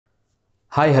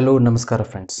Hi, hello, namaskara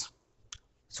friends.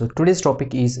 So today's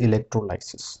topic is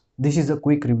electrolysis. This is a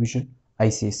quick revision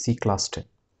ICSE class 10.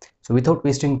 So without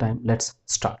wasting time, let's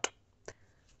start.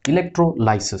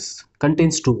 Electrolysis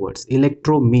contains two words.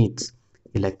 Electro means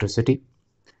electricity.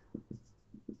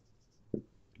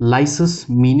 Lysis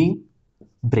meaning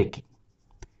breaking.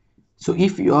 So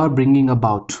if you are bringing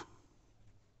about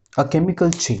a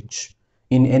chemical change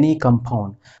in any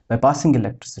compound by passing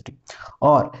electricity,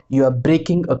 or you are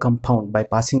breaking a compound by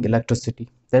passing electricity,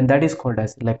 then that is called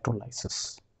as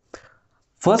electrolysis.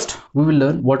 First, we will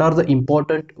learn what are the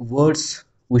important words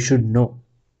we should know.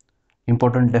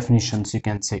 Important definitions, you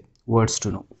can say, words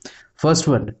to know. First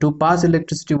one, to pass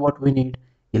electricity, what we need?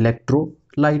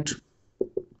 Electrolyte.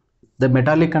 The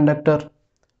metallic conductor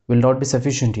will not be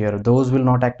sufficient here. Those will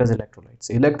not act as electrolytes.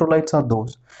 Electrolytes are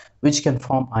those which can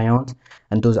form ions,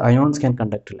 and those ions can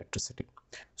conduct electricity.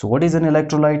 So what is an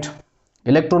electrolyte?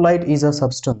 Electrolyte is a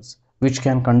substance which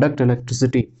can conduct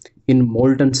electricity in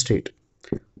molten state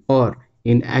or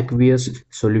in aqueous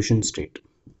solution state.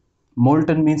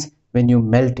 Molten means when you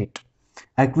melt it.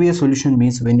 Aqueous solution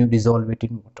means when you dissolve it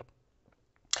in water.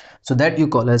 So that you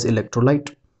call as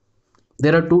electrolyte.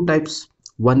 There are two types.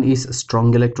 One is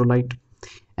strong electrolyte.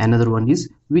 Another one is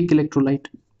weak electrolyte.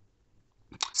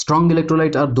 Strong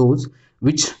electrolyte are those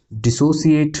which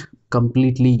dissociate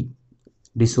completely.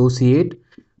 Dissociate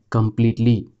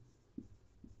completely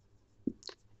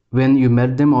when you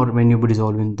melt them or when you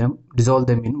dissolve them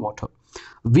in water.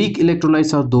 Weak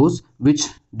electrolytes are those which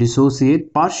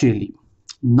dissociate partially,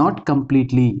 not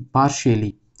completely,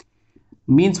 partially.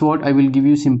 Means what? I will give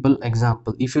you simple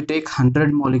example. If you take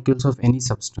 100 molecules of any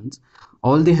substance,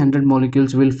 all the 100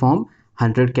 molecules will form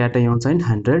 100 cations and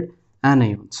 100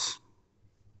 anions.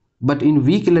 But in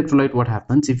weak electrolyte, what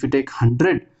happens? If you take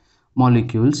 100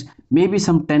 molecules, maybe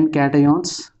some 10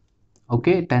 cations,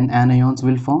 okay, 10 anions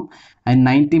will form, and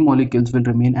 90 molecules will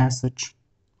remain as such.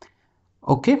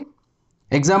 Okay.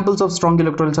 Examples of strong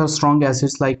electrolytes are strong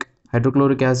acids like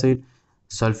hydrochloric acid,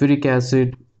 sulfuric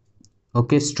acid.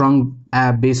 Okay, strong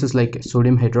bases like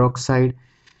sodium hydroxide,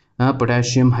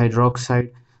 potassium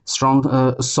hydroxide, strong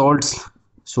salts,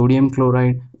 sodium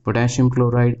chloride, potassium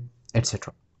chloride,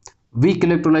 etc. Weak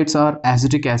electrolytes are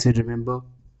acetic acid, remember,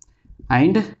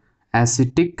 and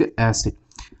acetic acid,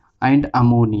 and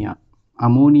ammonia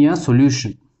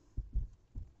solution.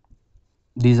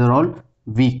 These are all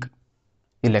weak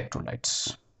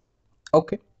electrolytes.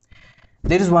 Okay,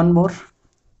 there is one more.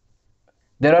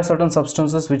 There are certain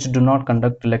substances which do not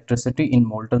conduct electricity in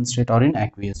molten state or in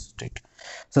aqueous state.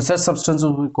 So such substances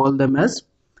we call them as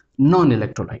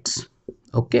non-electrolytes.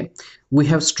 Okay, we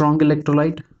have strong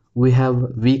electrolyte, we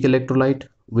have weak electrolyte,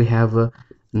 we have a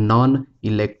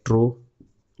non-electrolyte.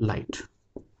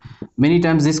 Many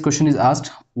times this question is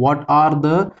asked, what are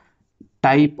the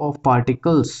type of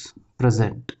particles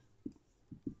present?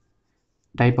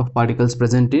 Type of particles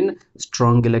present in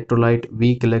strong electrolyte,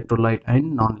 weak electrolyte,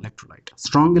 and non-electrolyte.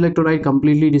 Strong electrolyte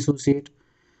completely dissociate,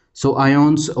 so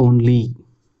ions only.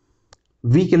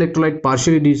 Weak electrolyte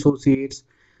partially dissociates,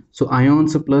 so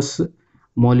ions plus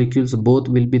molecules both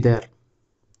will be there.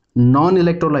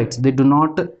 Non-electrolytes, they do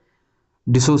not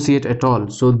dissociate at all,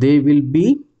 so they will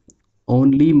be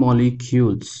only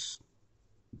molecules.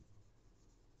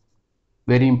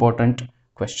 Very important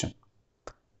question.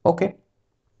 Okay,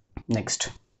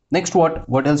 next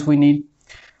what else we need?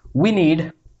 We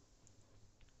need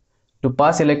to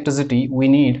pass electricity, we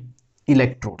need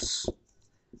electrodes.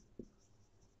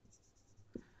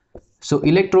 So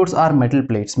electrodes are metal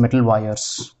plates, metal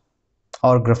wires,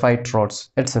 or graphite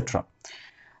rods, etc.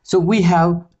 So we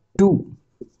have two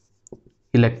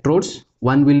electrodes.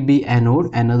 One will be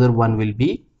anode, another one will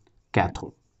be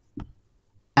cathode.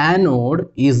 Anode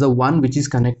is the one which is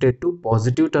connected to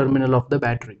positive terminal of the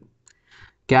battery.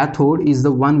 Cathode is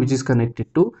the one which is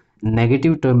connected to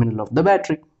negative terminal of the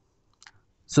battery.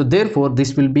 So therefore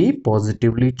this will be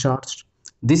positively charged,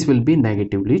 this will be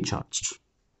negatively charged.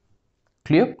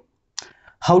 Clear?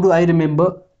 How do I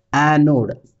remember?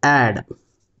 Anode, add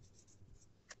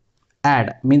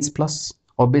means plus,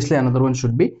 obviously another one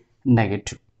should be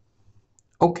negative.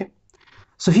 Okay,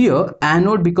 so here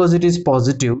anode, because it is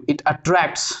positive, it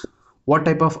attracts what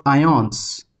type of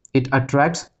ions? It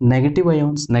attracts negative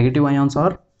ions. Negative ions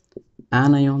are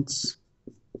anions.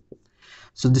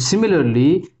 So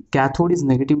similarly, cathode is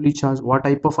negatively charged. What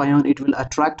type of ion it will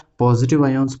attract? Positive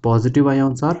ions. Positive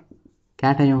ions are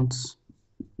cations.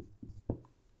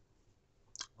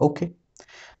 Okay,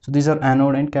 so these are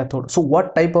anode and cathode. So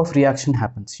what type of reaction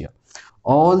happens here?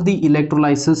 All the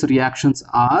electrolysis reactions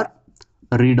are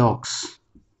redox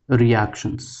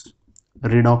reactions.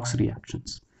 Redox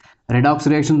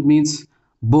reactions means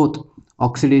both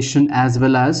oxidation as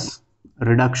well as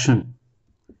reduction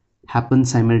happen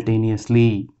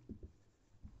simultaneously.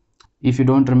 If you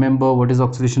don't remember what is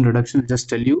oxidation reduction, I'll just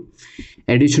tell you.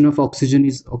 Addition of oxygen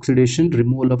is oxidation,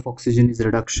 removal of oxygen is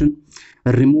reduction,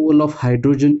 removal of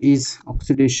hydrogen is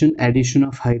oxidation, addition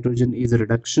of hydrogen is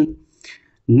reduction.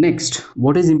 Next,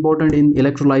 what is important in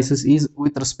electrolysis is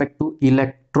with respect to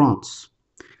electrons.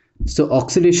 So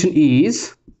oxidation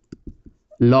is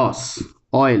loss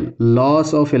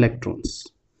of electrons.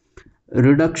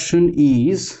 Reduction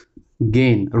is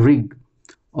gain, rig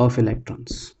of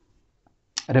electrons.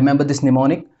 Remember this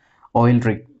mnemonic, oil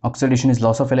rig. Oxidation is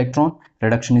loss of electron,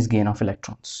 reduction is gain of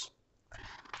electrons.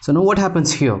 So now what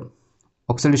happens here?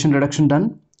 Oxidation, reduction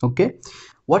done. Okay,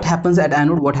 what happens at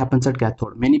anode, what happens at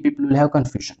cathode? Many people will have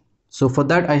confusion. So for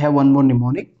that I have one more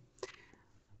mnemonic,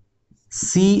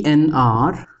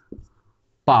 CNR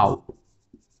POW.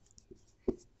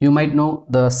 You might know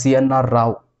the CNR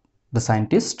Rao, the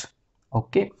scientist.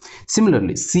 Okay,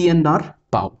 similarly CNR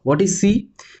POW. What is C?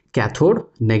 Cathode,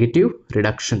 negative,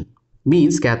 reduction.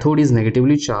 Means cathode is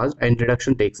negatively charged and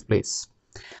reduction takes place.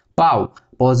 POW,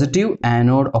 positive,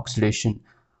 anode oxidation.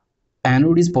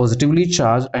 Anode is positively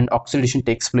charged and oxidation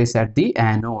takes place at the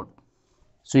anode.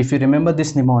 So if you remember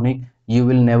this mnemonic, you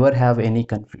will never have any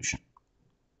confusion.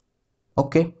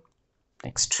 Okay,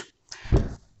 next.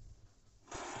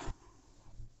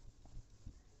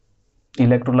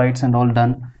 Electrolytes and all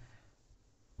done.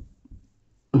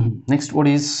 Next, what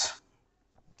is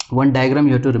one diagram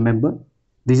you have to remember?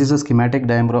 This is a schematic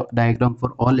diagram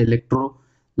for all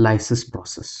electrolysis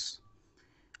process.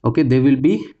 Okay, there will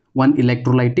be one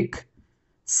electrolytic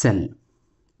cell.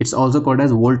 It's also called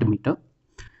as voltmeter.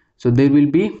 So there will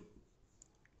be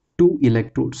two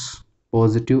electrodes,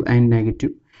 positive and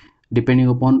negative, depending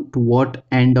upon to what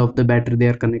end of the battery they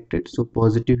are connected. So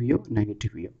positive here,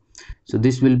 negative here. So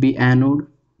this will be anode,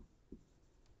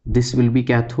 this will be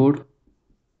cathode,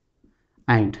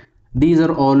 and these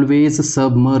are always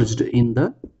submerged in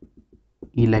the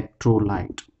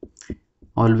electrolyte.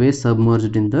 Always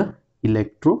submerged in the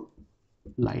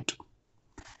electrolyte.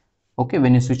 Okay,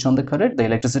 when you switch on the current, the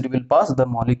electricity will pass, the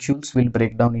molecules will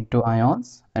break down into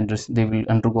ions and they will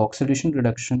undergo oxidation,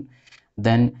 reduction,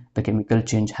 then the chemical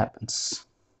change happens.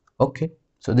 Okay,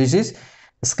 so this is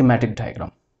a schematic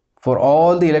diagram. For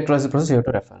all the electrolysis process, you have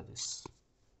to refer this.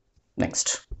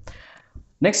 Next,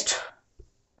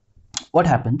 what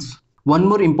happens? One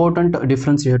more important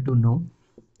difference you have to know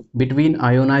between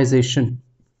ionization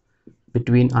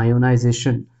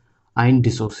and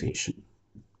dissociation.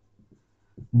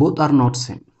 Both are not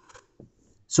same.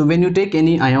 So when you take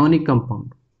any ionic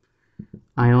compound,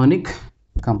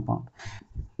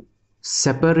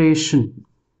 separation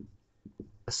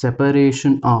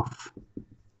of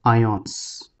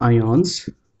ions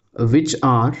which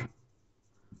are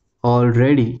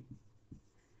already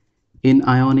in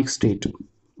ionic state,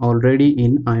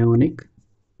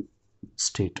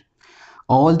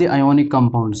 all the ionic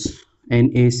compounds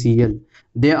NaCl,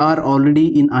 they are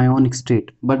already in ionic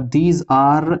state, but these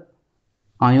are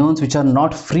ions which are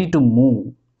not free to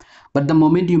move, but the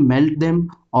moment you melt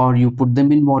them or you put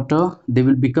them in water, they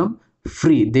will become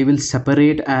free, they will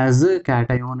separate as a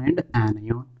cation and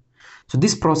anion. So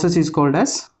this process is called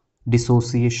as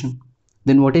dissociation.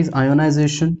 Then what is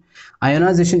ionization?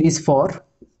 Ionization is for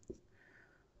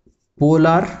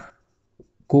polar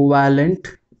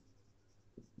covalent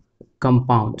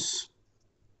compounds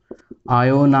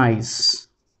ionize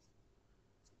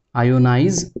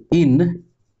in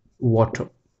water,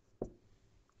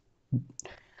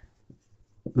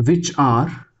 which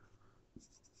are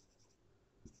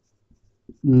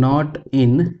not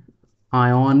in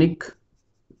ionic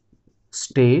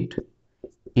state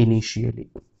initially.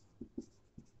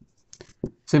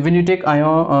 So when you take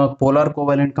polar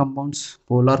covalent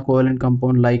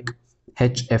compound like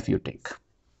HF you take,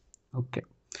 okay,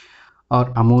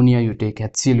 or ammonia you take,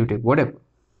 HCl you take, whatever.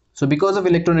 So because of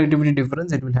electronegativity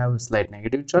difference, it will have a slight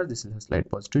negative charge, this will have a slight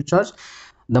positive charge.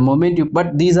 The moment you,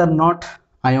 but these are not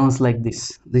ions like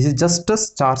this. This is just a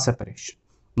charge separation,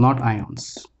 not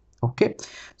ions. Okay.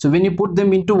 So when you put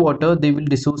them into water, they will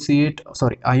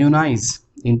ionize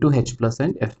into H plus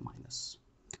and F minus.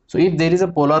 So if there is a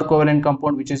polar covalent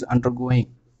compound which is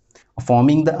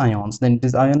forming the ions, then it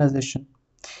is ionization.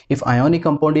 If ionic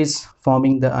compound is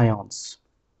forming the ions,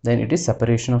 then it is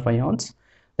separation of ions,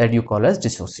 that you call as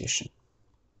dissociation.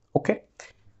 Okay,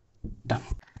 done.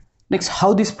 Next,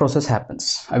 how this process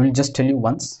happens, I will just tell you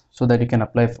once so that you can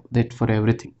apply it for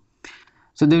everything.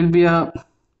 So there will be a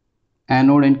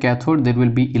anode and cathode, there will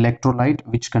be electrolyte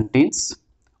which contains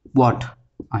what?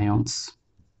 Ions.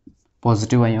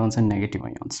 positive ions and negative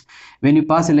ions. When you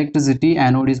pass electricity,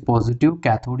 anode is positive,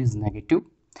 cathode is negative.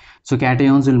 So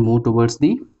cations will move towards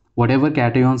the, whatever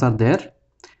cations are there,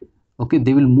 okay,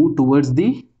 they will move towards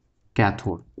the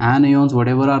cathode. Anions,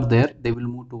 whatever are there, they will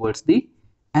move towards the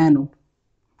anode,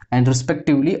 and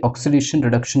respectively oxidation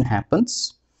reduction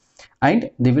happens and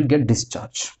they will get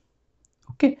discharge.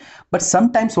 Okay, but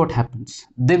sometimes what happens,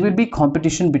 there will be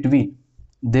competition between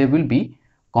cations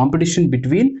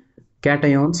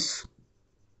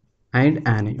and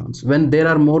anions. When there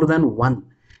are more than one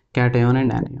cation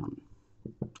and anion,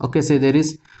 okay, say there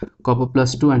is copper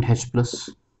plus 2 and H plus,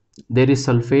 there is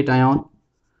sulphate ion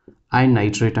and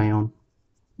nitrate ion.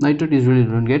 Nitrate usually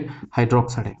don't get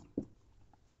hydroxide ion.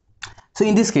 So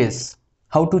in this case,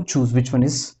 how to choose which one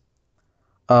is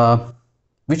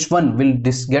which one will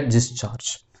get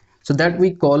discharged? So that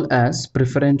we call as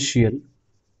preferential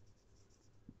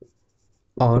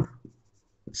or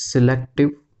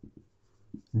selective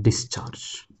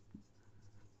discharge.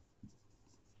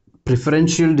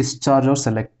 Preferential discharge or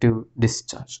selective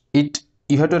discharge.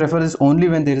 You have to refer this only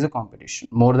when there is a competition,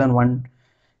 more than one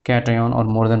cation or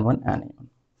more than one anion.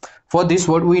 For this,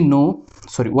 what we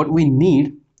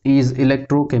need is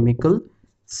electrochemical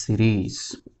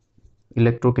series.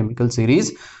 Electrochemical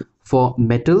series for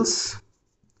metals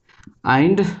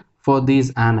and for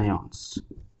these anions.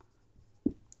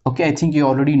 Okay, I think you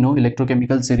already know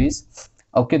electrochemical series.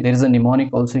 Okay, there is a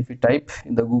mnemonic also. If you type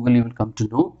in the Google, you will come to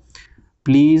know.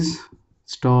 Please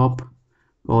stop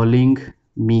calling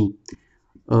me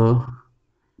a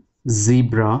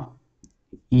zebra.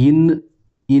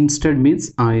 Instead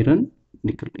means iron,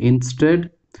 nickel.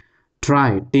 Instead,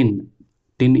 try tin.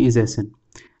 Tin is SN.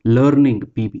 Learning,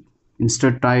 PB.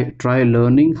 Instead, try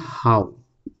learning how.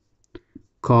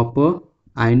 Copper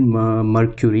and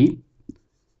mercury.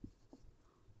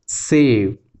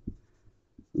 Save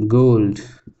gold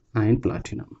and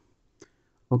platinum.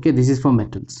 Okay, this is for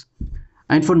metals.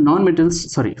 And for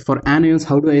non-metals, for anions,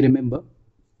 how do I remember?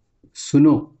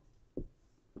 Suno,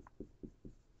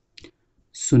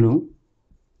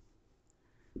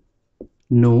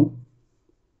 no,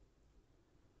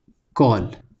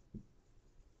 call,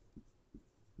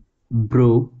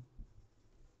 bro,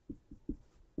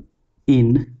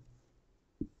 in,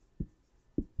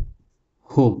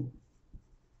 home.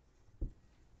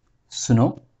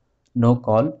 Suno, no,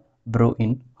 call, bro,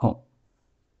 in, home.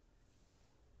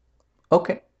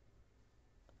 Okay,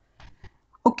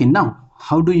 now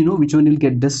how do you know which one will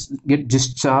get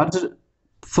discharged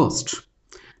first?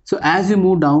 So as you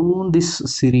move down this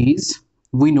series,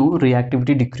 we know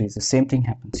reactivity decreases. Same thing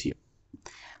happens here.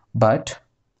 But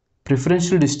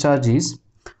preferential discharge is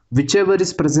whichever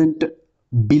is present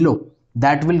below,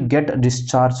 that will get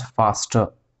discharged faster.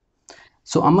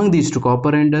 So among these two,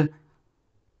 copper and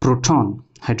proton,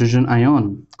 hydrogen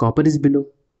ion, copper is below.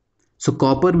 So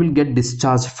copper will get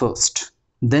discharged first,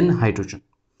 then hydrogen.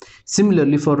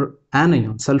 Similarly for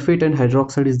anion, sulphate and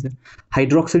hydroxide is there.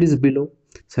 Hydroxide is below,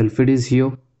 sulphate is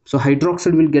here. So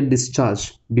hydroxide will get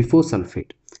discharged before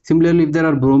sulphate. Similarly, if there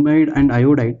are bromide and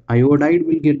iodide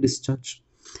will get discharged.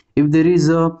 If there is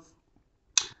a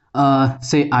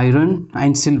say iron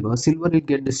and silver will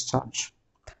get discharged.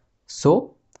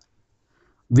 So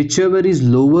whichever is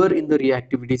lower in the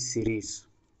reactivity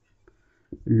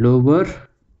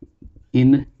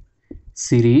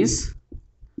series,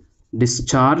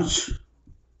 discharge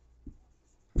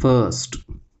first.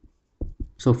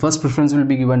 So first preference will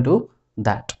be given to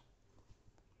that.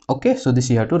 Okay, so this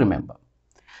you have to remember.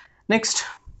 Next,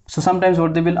 so sometimes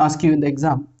what they will ask you in the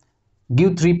exam,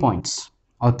 give 3 points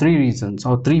or 3 reasons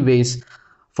or 3 ways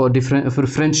for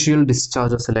preferential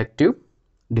discharge or selective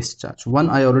discharge. One,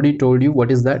 I already told you.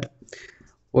 What is that?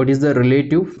 What is the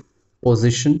relative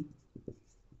position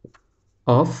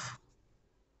of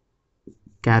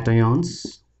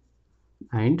cations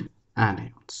and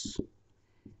anions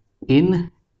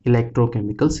in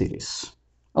electrochemical series?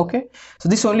 Okay, so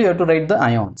this only you have to write the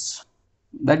ions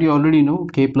that you already know,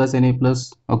 K plus Na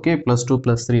plus, okay, plus 2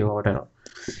 plus 3 or whatever.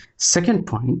 Second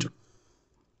point,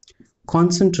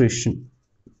 concentration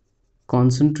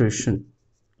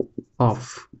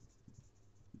of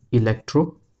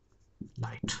electrolyte.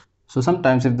 So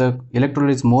sometimes if the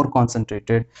electrolyte is more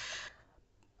concentrated,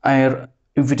 or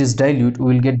if it is dilute,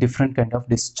 we will get different kind of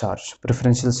discharge.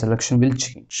 Preferential selection will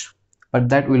change, but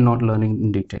that we'll not learn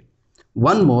in detail.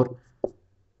 One more,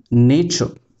 nature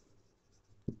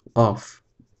of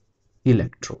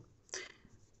electrode.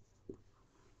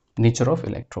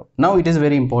 Now it is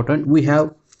very important. We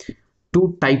have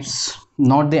 2 types,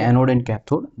 not the anode and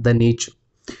cathode, the nature.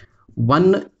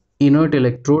 One inert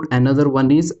electrode, another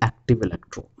one is active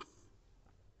electrode.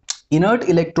 Inert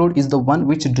electrode is the one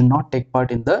which do not take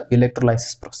part in the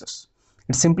electrolysis process.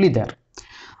 It's simply there.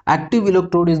 Active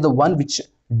electrode is the one which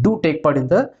do take part in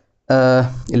the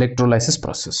electrolysis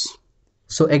process.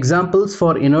 So examples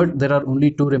for inert, there are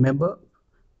only two, remember,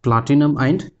 platinum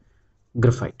and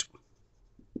graphite.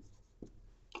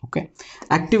 Okay,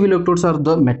 active electrodes are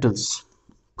the metals,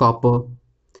 copper,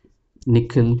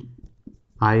 nickel,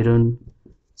 iron,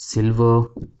 silver,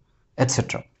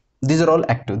 etc. These are all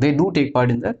active. They do take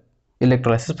part in the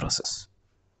electrolysis process.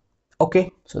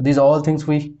 Okay, so these are all things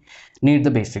we need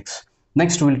the basics.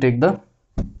 Next we'll take the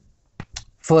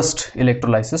first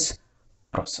electrolysis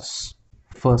process.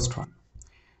 First one,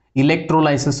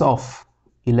 electrolysis of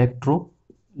lead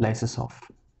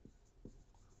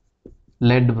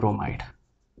bromide.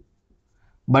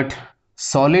 But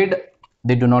solid,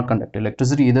 they do not conduct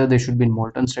electricity, either they should be in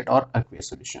molten state or aqueous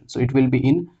solution. So it will be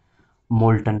in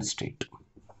molten state.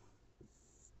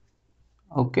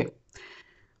 Okay,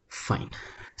 fine.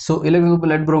 So electrolysis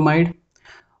lead bromide,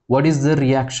 what is the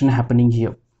reaction happening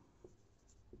here?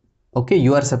 Okay,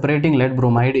 you are separating lead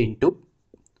bromide into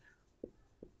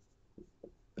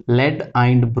lead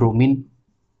and bromine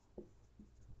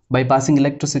by passing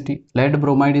electricity. Lead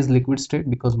bromide is liquid state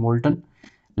because molten.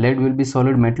 Lead will be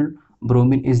solid metal,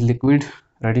 bromine is liquid,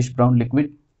 reddish brown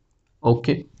liquid.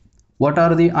 Okay, what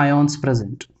are the ions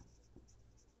present?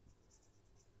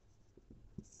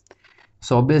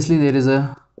 So obviously there is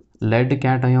a lead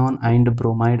cation and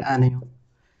bromide anion.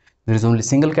 There is only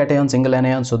single cation, single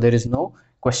anion, so there is no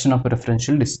question of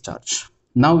preferential discharge.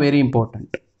 Now very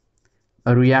important,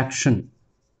 a reaction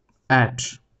at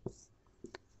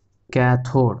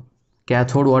cathode.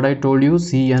 Cathode, what I told you,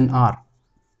 CNR.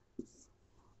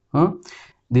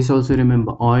 This also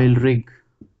remember, oil rig,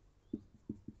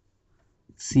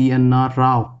 CNR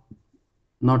raw,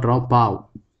 not raw, POW,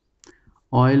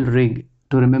 oil rig,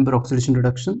 to remember oxidation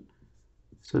reduction.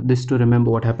 So this to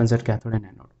remember what happens at cathode and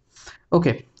anode.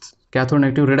 Okay, cathode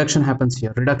negative, reduction happens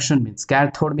here. Reduction means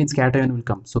cathode means cation will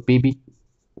come, so Pb.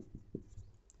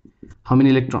 How many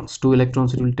electrons? 2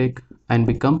 electrons it will take and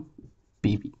become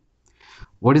Pb.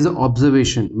 What is the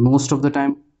observation? Most of the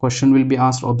time question will be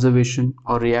asked observation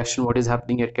or reaction, what is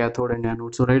happening at cathode and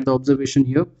anode. So write the observation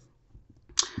here.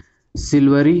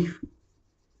 Silvery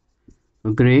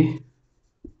gray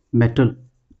metal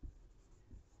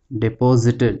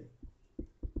deposited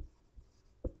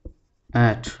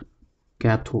at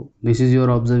cathode. This is your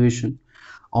observation.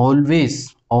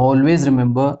 Always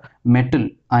remember, metal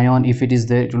ion, if it is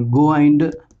there, it will go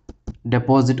and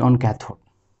deposit on cathode.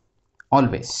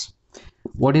 Always.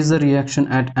 What is the reaction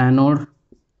at anode?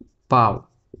 POW,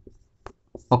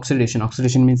 oxidation.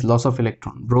 Oxidation means loss of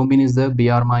electron. Bromine is the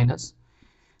Br minus,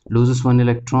 loses one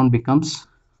electron, becomes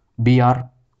Br,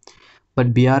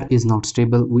 but Br is not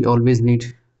stable. We always need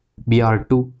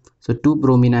Br2. So two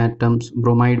bromine atoms,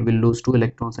 bromide will lose 2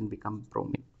 electrons and become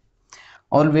bromine.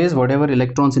 Always whatever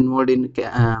electrons involved in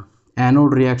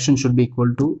anode reaction should be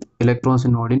equal to electrons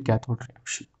involved in cathode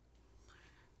reaction.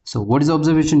 So what is the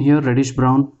observation here? Reddish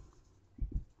brown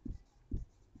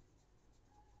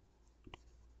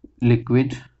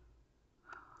liquid.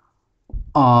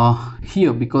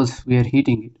 Here, because we are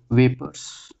heating it,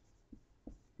 vapors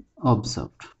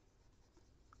observed.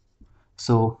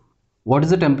 So what is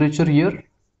the temperature here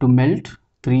to melt?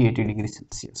 380 degrees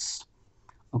Celsius.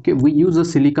 Okay, we use a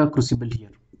silica crucible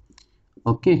here.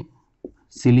 Okay,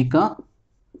 silica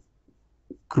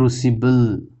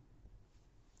crucible.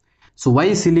 So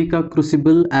why silica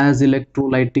crucible as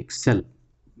electrolytic cell?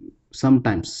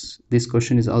 Sometimes this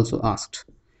question is also asked.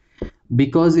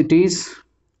 Because it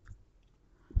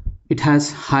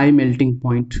has high melting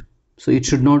point, so it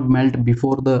should not melt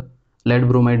before the lead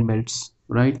bromide melts,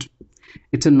 right?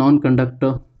 It's a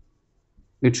non-conductor,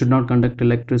 it should not conduct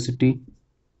electricity,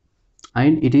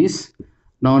 and it is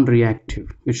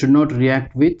non-reactive. It should not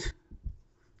react with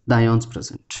the ions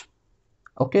present.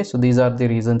 Okay, so these are the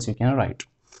reasons you can write.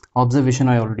 Observation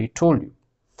I already told you.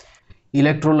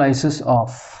 Electrolysis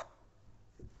of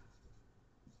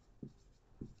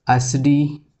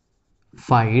acidified,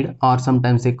 or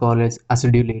sometimes they call it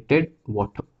acidulated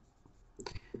water.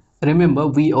 Remember,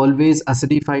 we always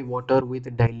acidify water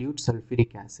with dilute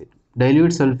sulfuric acid.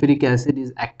 Dilute sulfuric acid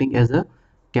is acting as a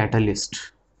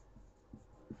catalyst.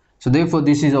 So therefore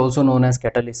this is also known as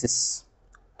catalysis,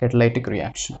 catalytic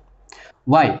reaction.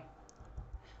 Why?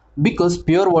 Because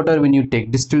pure water, when you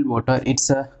take distilled water, it's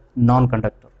a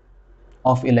non-conductor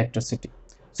of electricity.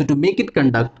 So to make it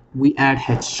conduct, we add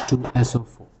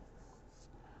H2SO4.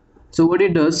 So what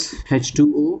it does,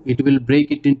 H2O, it will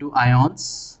break it into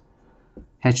ions,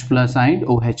 H plus and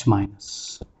OH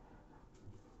minus.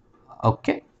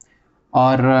 Okay,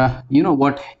 or you know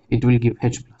what, it will give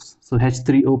H plus. So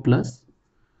H3O plus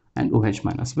and OH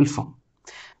minus will form,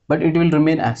 but it will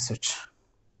remain as such.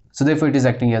 So therefore it is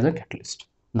acting as a catalyst.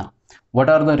 Now what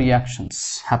are the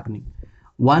reactions happening?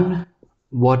 One,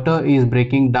 water is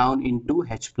breaking down into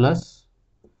H plus,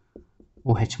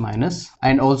 OH minus,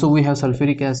 and also we have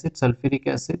sulfuric acid. Sulfuric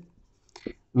acid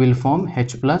will form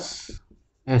H plus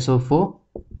SO4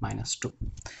 minus 2.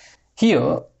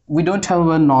 Here we don't have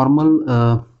a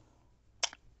normal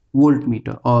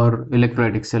voltmeter or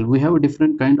electrolytic cell. We have a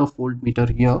different kind of voltmeter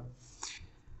here.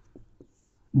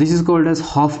 This is called as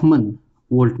Hoffman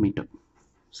voltmeter.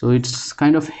 So it's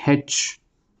kind of H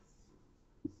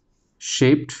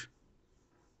shaped.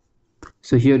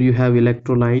 So here you have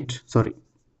electrode,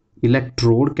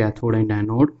 cathode and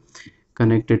anode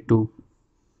connected to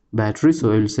battery.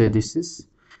 So I will say this is,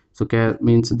 so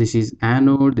means this is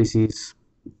anode, this is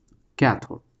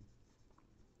cathode.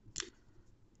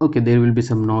 Okay, there will be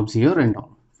some knobs here and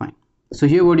all, fine. So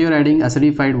here what you are adding,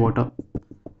 acidified water.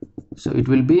 So it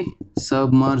will be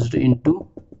submerged into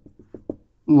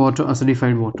water,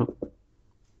 acidified water.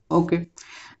 Okay,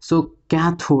 so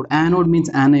cathode, anode means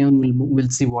anion will move. We'll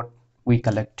see what we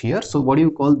collect here. So what do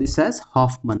you call this as?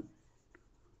 Hoffman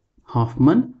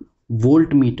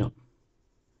voltmeter,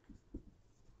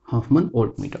 Hoffman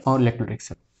voltmeter or electrolytic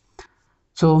cell.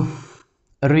 So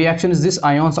reaction is this,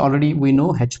 ions already we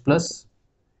know, H plus,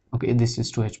 okay, this is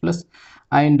 2H plus,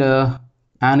 and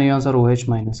anions are OH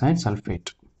minus and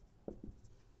sulfate.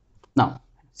 Now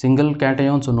single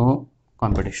cation, so no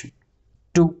competition.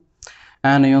 Two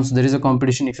anions, there is a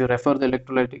competition. If you refer the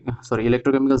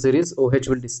electrochemical series, OH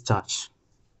will discharge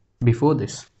before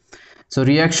this. So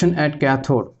reaction at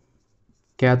cathode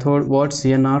what?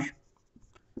 CNR,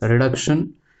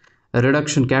 reduction,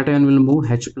 cation will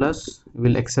move, H plus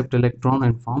will accept electron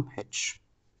and form H.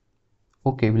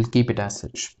 Okay, we'll keep it as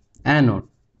such. Anode,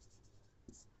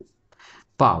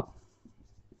 POW,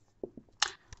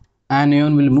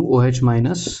 anion will move, OH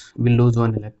minus will lose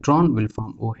one electron, will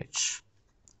form OH.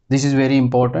 This is very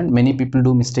important. Many people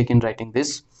do mistake in writing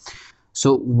this.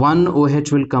 So one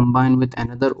OH will combine with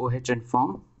another OH and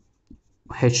form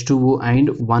H2O and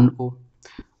 1O.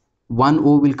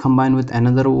 1O will combine with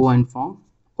another O and form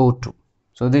O2.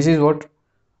 So this is what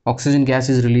oxygen gas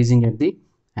is releasing at the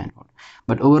anode.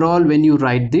 But overall, when you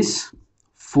write this,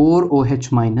 4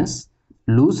 OH minus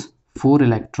lose 4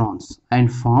 electrons and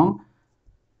form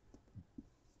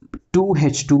 2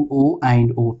 H2O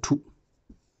and O2.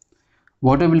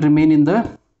 Water will remain in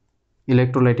the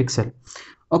electrolytic cell.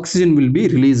 Oxygen will be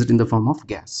released in the form of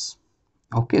gas.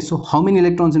 Okay, so how many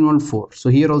electrons involved? 4. So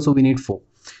here also we need 4.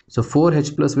 So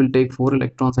 4H plus will take 4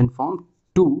 electrons and form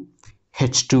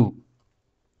 2H2.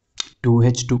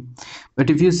 But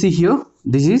if you see here,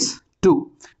 this is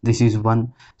 2, this is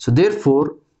 1. So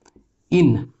therefore,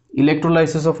 in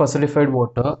electrolysis of acidified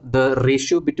water, the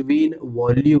ratio between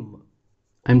volume,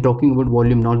 I'm talking about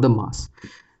volume, not the mass,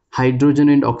 hydrogen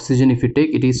and oxygen, if you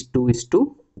take, it is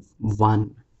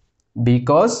 2:1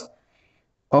 because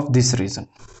of this reason.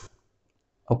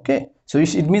 Okay, so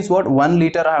it means what? 1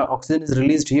 liter oxygen is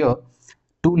released here,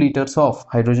 2 liters of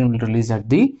hydrogen will release at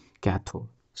the cathode.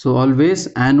 So always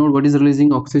anode, what is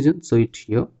releasing? Oxygen. So it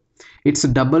here, its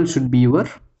double should be your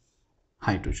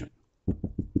hydrogen.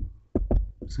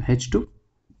 So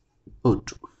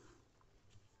H2O2.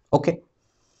 Okay,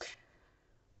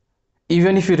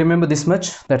 even if you remember this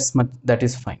much, that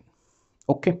is fine.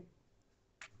 Okay,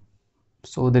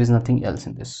 so there is nothing else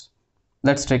in this.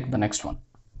 Let's take the next one.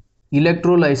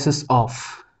 Electrolysis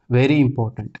of, very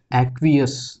important,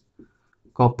 aqueous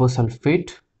copper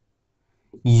sulfate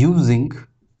using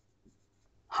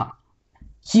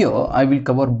here I will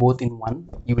cover both in one.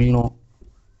 You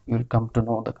will come to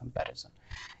know the comparison.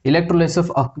 Electrolysis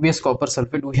of aqueous copper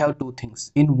sulfate, we have two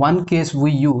things. In one case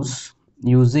we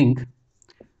using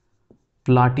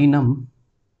platinum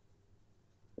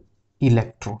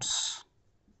electrodes.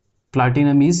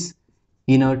 Platinum is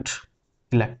inert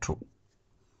electrode.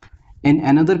 In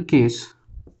another case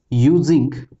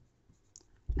using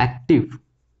active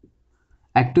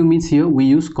means here we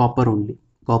use copper only,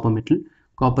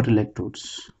 copper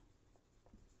electrodes.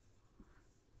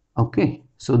 Okay,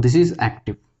 so this is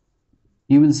active.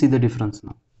 You will see the difference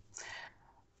now.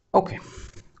 Okay,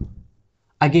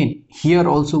 again here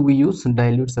also we use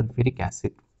dilute sulfuric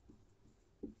acid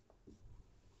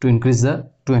to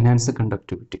enhance the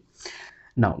conductivity.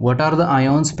 Now what are the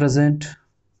ions present?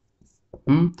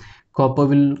 Copper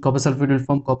sulfate will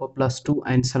form copper plus 2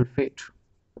 and sulfate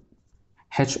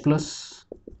H plus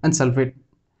and sulfate.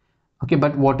 Okay,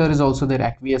 but water is also there,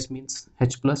 aqueous means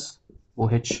H plus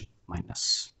OH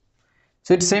minus.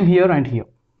 So it's same here and here,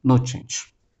 no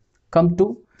change. Come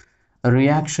to a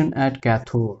reaction at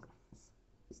cathode,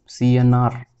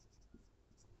 CNR,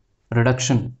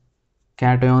 reduction,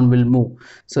 cation will move.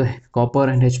 So copper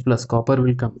and H plus, copper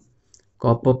will come.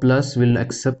 Copper plus will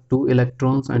accept 2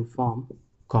 electrons and form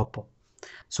copper.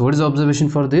 So what is the observation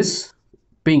for this?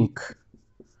 Pink,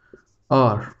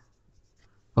 or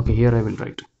okay, here I will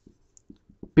write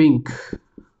pink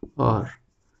or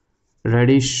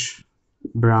reddish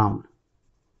brown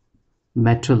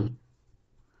metal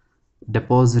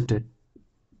deposited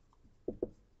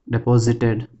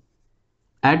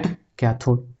at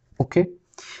cathode. Okay,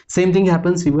 same thing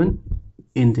happens even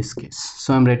in this case,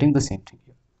 so I'm writing the same thing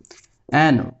here.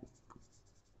 Anode,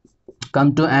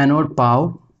 come to anode,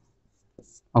 power,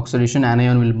 oxidation,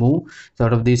 anion will move. So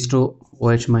out of these two,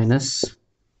 OH minus.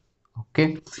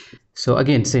 Okay, so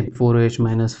again same, 4 OH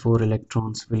minus 4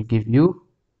 electrons will give you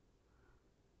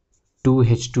 2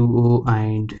 H2O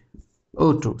and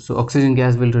O2. So oxygen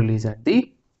gas will release at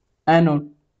the anode.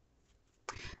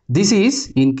 This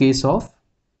is in case of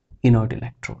inert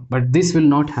electrode, but this will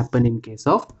not happen in case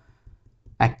of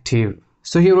active.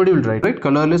 So here what you will write, right?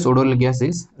 Colorless odorless gas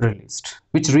is released,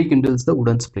 which rekindles the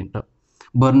wooden splinter,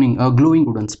 burning a glowing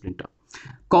wooden splinter.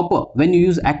 Copper, when you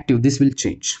use active, this will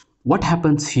change. What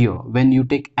happens here when you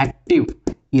take active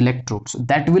electrodes?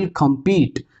 That will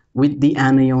compete with the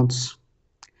anions.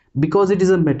 Because it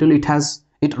is a metal,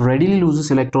 it readily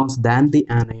loses electrons than the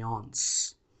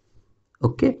anions.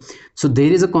 Okay, so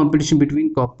there is a competition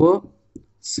between copper,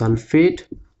 sulphate,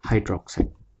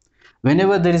 hydroxide.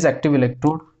 Whenever there is active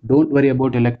electrode, don't worry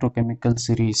about electrochemical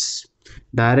series.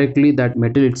 Directly that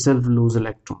metal itself lose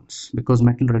electrons, because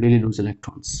metal readily lose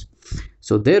electrons.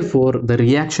 So therefore the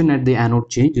reaction at the anode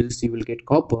changes. You will get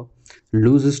copper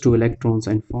loses 2 electrons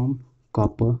and form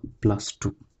copper plus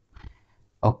 2.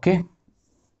 Okay,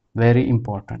 very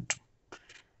important.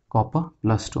 Copper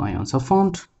plus 2 ions are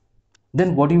formed.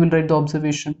 Then what you will write the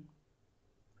observation?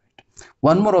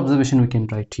 One more observation we can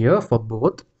write here for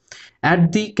both.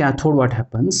 At the cathode, what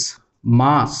happens?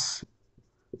 Mass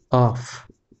of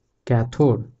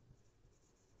cathode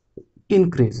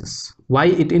increases. Why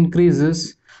it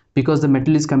increases? Because the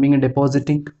metal is coming and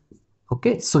depositing.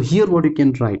 Okay, so here what you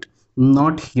can write,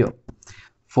 not here,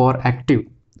 for active,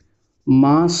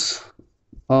 mass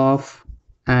of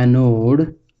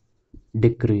anode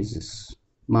decreases.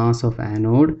 Mass of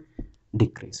anode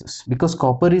decreases because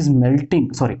copper is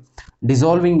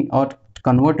dissolving or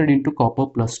converted into copper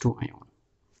plus 2 ion.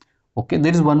 Okay,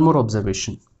 there is one more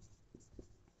observation.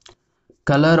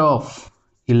 Color of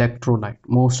electrolyte.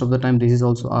 Most of the time this is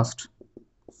also asked.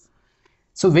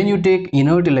 So when you take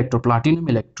inert electrode, platinum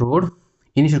electrode,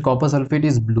 initial copper sulphate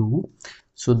is blue.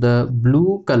 So the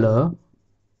blue color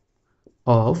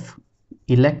of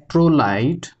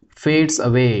electrolyte fades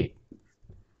away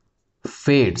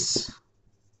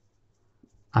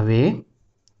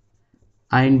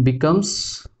and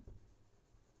becomes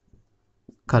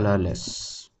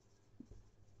colorless.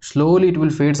 Slowly it will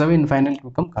fades away and finally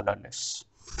become colorless.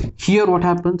 Here what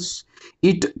happens?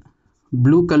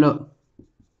 Blue color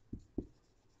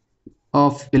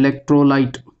of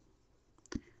electrolyte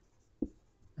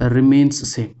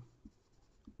remains same.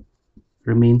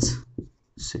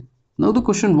 Now the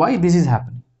question, why this is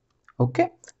happening? Okay,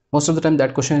 most of the time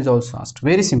that question is also asked.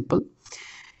 Very simple.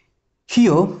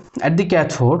 Here at the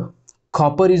cathode,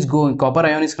 copper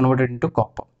ion is converted into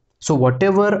copper. So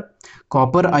whatever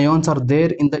copper ions are there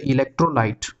in the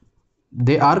electrolyte,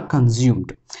 they are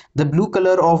consumed. The blue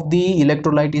color of the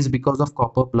electrolyte is because of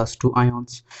copper plus 2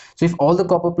 ions. So if all the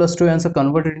copper plus 2 ions are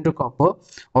converted into copper,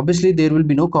 obviously there will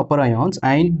be no copper ions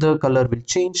and the color will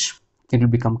change. It will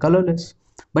become colorless.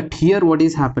 But here what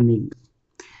is happening?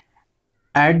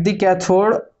 At the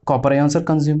cathode, copper ions are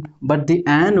consumed, but the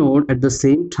anode at the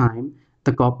same time,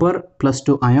 the copper plus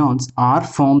 2 ions are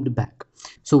formed back.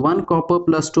 So one copper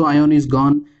plus 2 ion is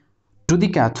gone to the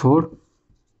cathode.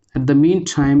 At the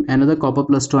meantime, another copper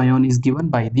plus 2 ion is given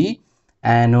by the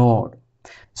anode.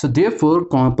 So therefore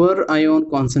copper ion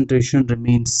concentration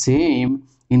remains same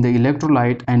in the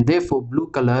electrolyte, and therefore blue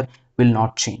color will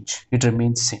not change. It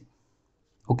remains same.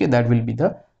 Okay, that will be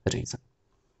the reason.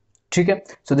 Okay,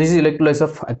 so this is electrolysis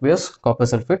of aqueous copper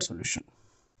sulfate solution.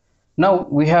 Now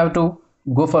we have to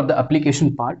go for the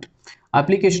application part.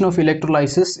 Application of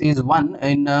electrolysis is one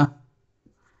in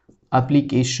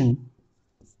application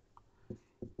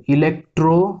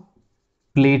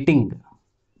electroplating.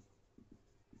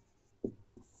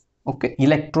 Okay,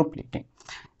 electroplating.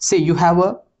 Say you have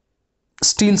a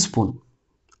steel spoon.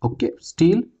 Okay,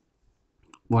 steel,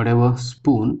 whatever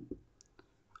spoon,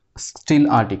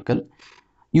 steel article,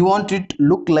 you want it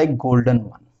look like golden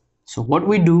one. So what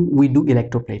we do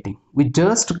electroplating. We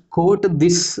just coat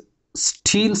this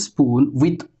steel spoon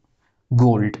with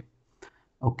gold.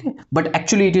 Okay, but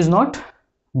actually it is not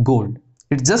gold,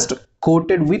 it's just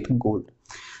coated with gold.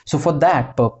 So for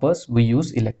that purpose we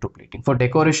use electroplating, for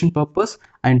decoration purpose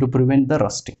and to prevent the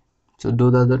rusting. So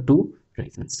those are the two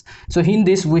reasons. So in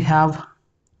this we have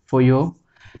for your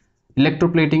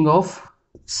electroplating of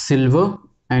silver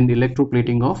and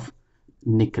electroplating of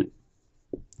nickel.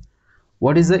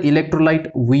 What is the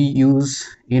electrolyte we use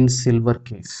in silver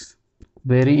case?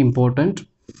 Very important,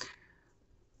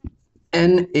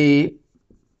 NaAgCN2.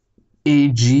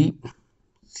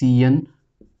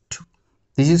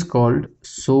 This is called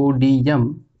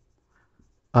sodium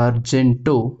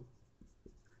argento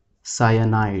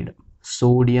cyanide.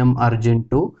 Sodium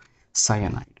argento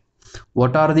cyanide.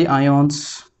 What are the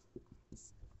ions?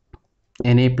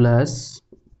 Na plus,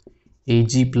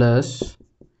 Ag plus,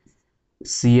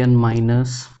 Cn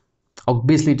minus.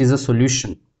 Obviously it is a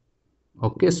solution.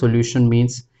 Okay, solution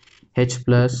means H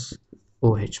plus,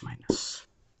 OH minus.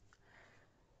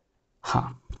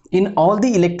 In all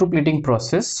the electroplating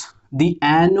process, the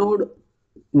anode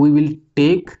we will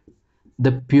take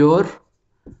the pure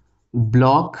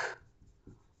block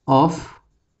of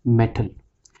metal.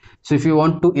 So if you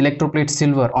want to electroplate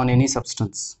silver on any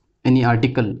substance, any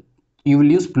article, you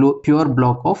will use pure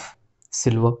block of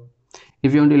silver.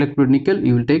 If you want to electroplate nickel,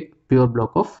 you will take pure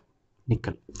block of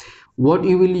nickel. What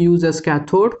you will use as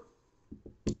cathode?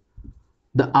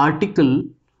 The article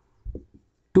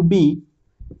to be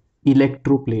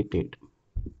electroplated,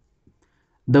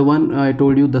 the one I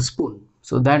told you, the spoon.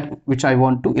 So that which I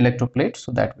want to electroplate,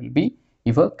 so that will be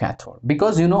your cathode,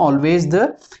 because you know always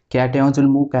the cations will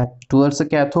move towards the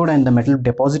cathode and the metal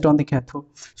deposit on the cathode.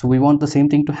 So we want the same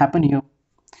thing to happen here,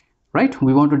 right?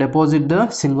 We want to deposit the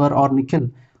silver or nickel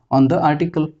on the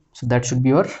article, so that should be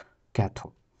your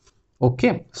cathode.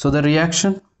 Okay, so the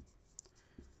reaction,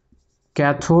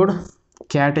 cathode,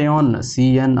 cation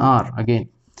CNR, again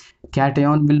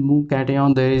cation will move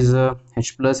cation, there is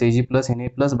H plus, Ag plus, Na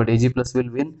plus, but Ag plus will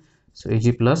win, so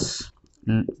Ag plus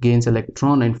gains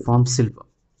electron and forms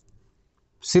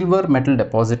silver metal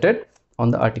deposited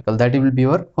on the article. That will be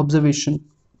your observation.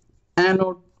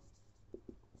 Anode,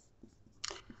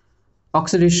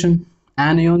 oxidation,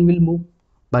 anion will move,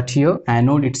 but here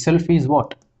anode itself is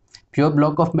what? Pure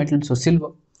block of metal, so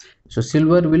silver. So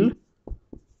silver will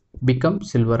become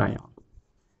silver ion.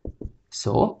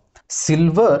 So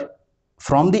silver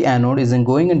from the anode is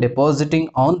going and depositing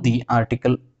on the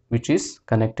article which is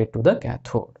connected to the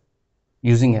cathode,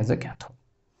 using as a cathode.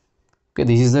 Okay,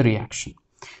 this is the reaction.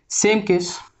 Same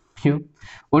case here.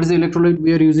 What is the electrolyte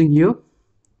we are using here?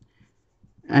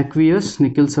 Aqueous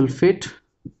nickel sulphate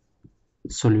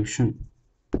solution.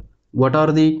 What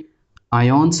are the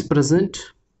ions present?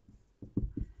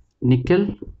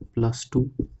 Nickel plus 2,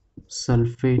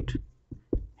 sulphate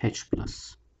H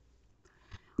plus.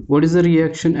 What is the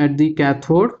reaction at the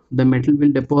cathode? The metal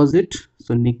will deposit,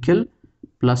 so nickel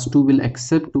plus 2 will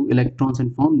accept 2 electrons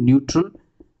and form neutral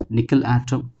nickel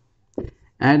atom.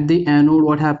 At the anode,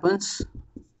 what happens?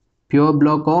 Pure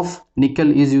block of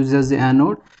nickel is used as the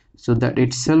anode, so that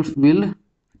itself will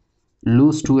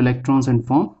lose 2 electrons and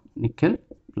form nickel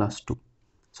plus 2.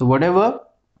 So whatever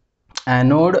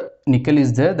anode nickel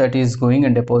is there, that is going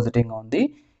and depositing on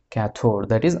the cathode,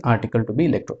 that is article to be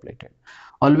electroplated.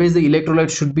 Always the electrolyte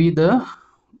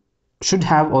should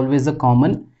have always the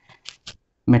common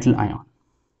metal ion.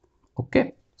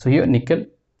 Okay, so here nickel,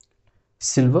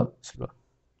 silver.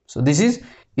 So this is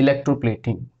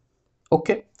electroplating.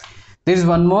 Okay, there is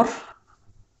one more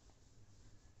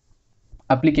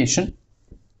application,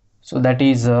 so that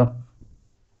is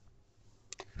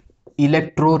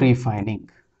electrorefining.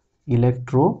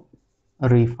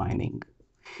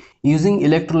 Using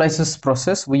electrolysis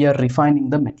process, we are refining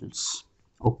the metals.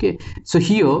 Okay, so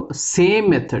here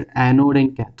same method, anode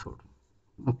and cathode.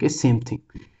 Okay, same thing.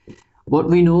 What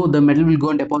we know, the metal will go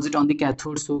and deposit on the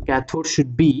cathode, so cathode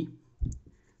should be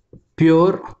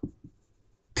pure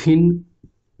thin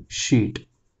sheet.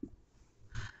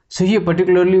 So here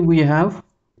particularly we have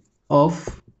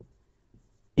of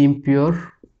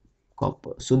impure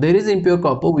copper. So there is impure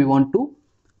copper, we want to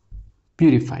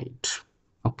purify it.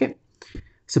 Okay,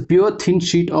 so pure thin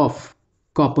sheet of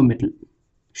copper metal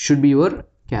should be your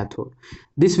cathode.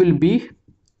 This will be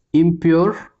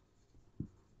impure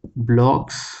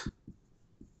blocks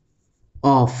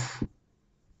of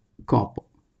copper.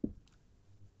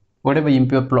 Whatever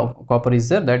impure copper is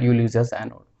there, that you will use as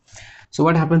anode. So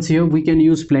what happens here? We can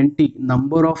use plenty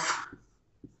number of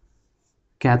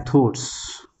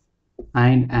cathodes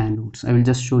and anodes. I will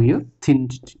just show here thin.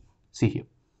 See here.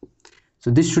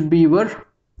 So this should be your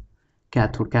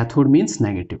cathode. Cathode means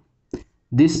negative.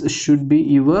 This should be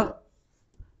your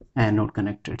anode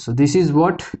connected. So this is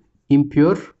what?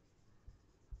 Impure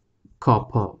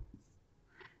copper.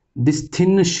 This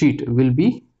thin sheet will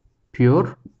be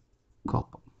pure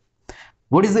copper.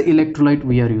 What is the electrolyte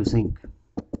we are using?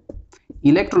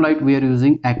 Electrolyte we are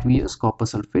using aqueous copper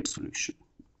sulphate solution.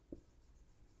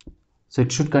 So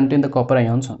it should contain the copper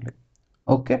ions only.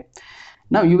 Okay.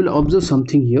 Now you will observe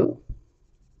something here.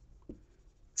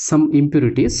 Some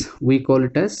impurities, we call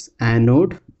it as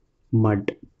anode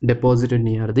mud deposited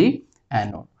near the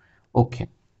anode. Okay.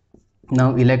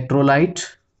 Now electrolyte,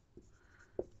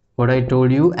 what I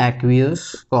told you,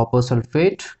 aqueous copper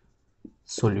sulphate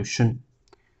solution.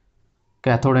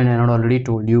 Cathode and anode already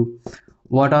told you.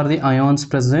 What are the ions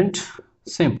present?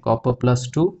 Same, copper plus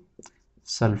 2,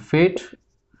 sulphate,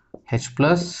 H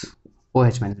plus,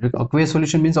 OH minus. Aqueous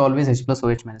solution means always H plus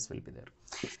OH minus will be there.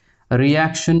 A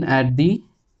reaction at the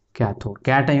cathode,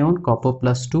 cation copper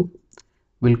plus 2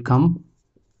 will come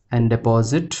and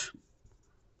deposit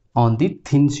on the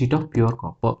thin sheet of pure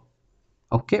copper.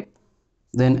 Okay.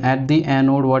 Then at the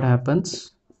anode, what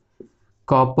happens?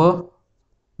 Copper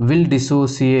will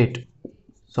dissociate,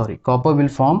 copper will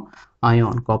form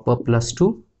ion, copper plus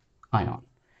 2 ion.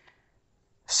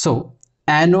 So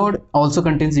anode also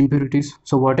contains impurities.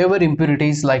 So whatever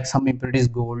impurities, like some impurities,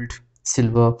 gold,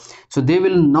 silver, so they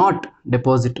will not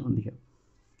deposit on here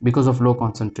because of low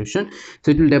concentration.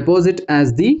 So it will deposit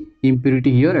as the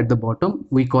impurity here at the bottom.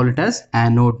 We call it as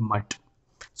anode mud.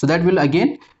 So that will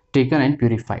again taken and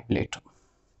purified later.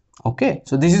 Okay,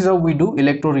 so this is how we do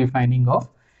electrorefining of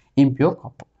impure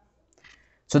copper.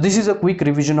 So this is a quick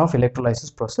revision of electrolysis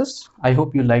process. I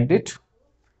hope you liked it.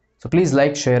 So please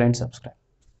like, share and subscribe.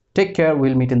 Take care.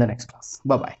 We'll meet in the next class.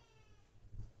 Bye bye.